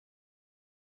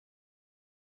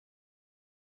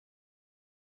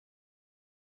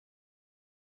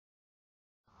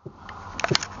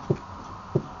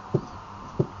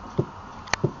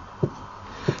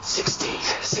16,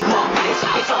 16 more minutes,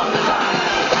 it's on the line.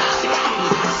 16,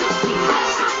 16,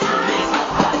 16 minutes,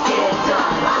 gotta get it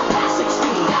done. 16,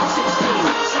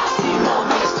 16 more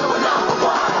minutes to number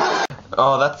one.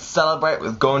 Oh, let's celebrate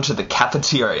with going to the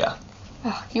cafeteria.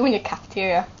 Oh, you and your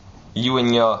cafeteria. You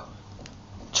and your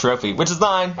trophy, which is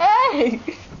mine. Hey!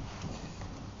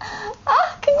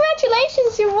 Oh,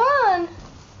 congratulations, you won!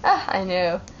 Oh, I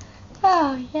know.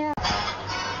 Oh, yeah.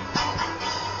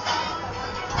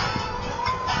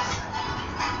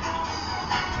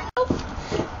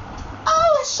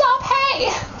 Oh, Sharpay!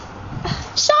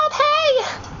 Sharpay!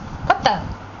 What the?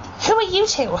 Who are you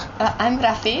two? I'm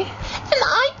Rafi. And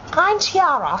I'm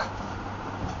Tiara.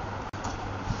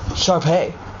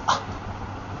 Sharpay.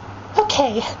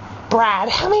 Okay, Brad,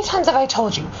 how many times have I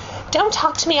told you? Don't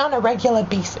talk to me on a regular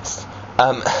basis.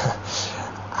 I'm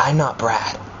not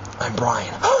Brad. I'm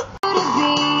Brian.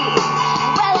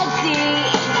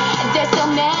 There's so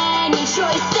many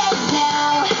choices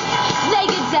now. Play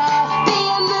guitar, be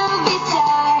a movie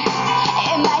star.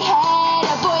 In my head,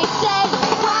 a voice says,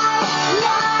 why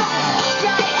not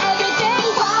try everything?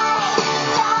 Why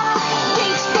not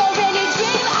reach for any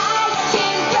dream I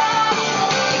can run?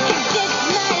 'Cause it's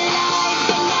my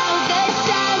life, and now the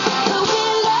time who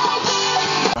will love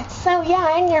you. So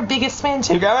yeah, I'm your biggest fan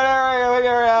too. Get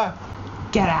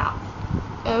out.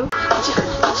 Oh.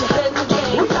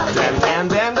 Damn, damn,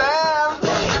 damn, damn.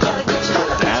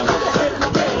 Damn.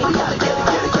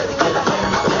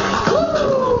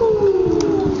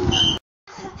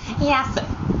 Yes.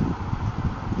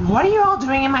 What are you all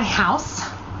doing in my house?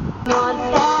 One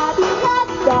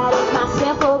fabulous, that is my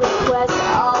simple request.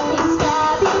 Always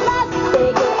fabulous,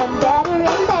 bigger and better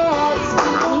and best. I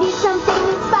need something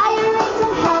inspiring to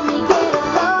help me get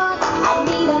along. I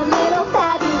need a little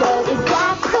fabulous. Is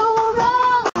that so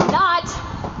wrong? Not.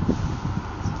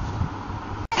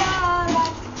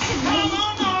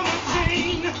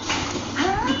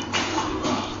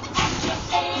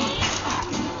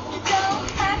 Don't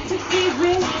have to be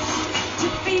rich to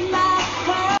be my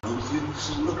friend.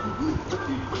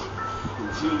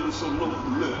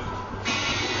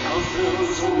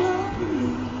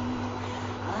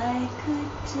 I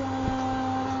could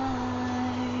die.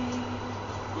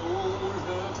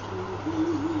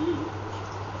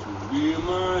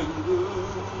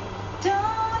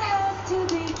 Don't have to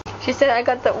be. She said I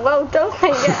got the well done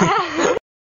finger.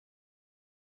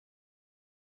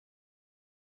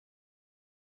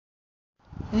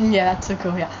 Yeah, that's so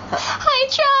cool, yeah. Hi,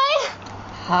 Troy.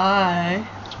 Hi.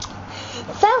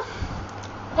 So,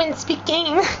 when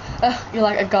speaking. You're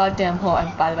like a goddamn whore.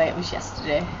 And by the way, it was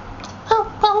yesterday.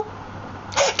 Oh, well,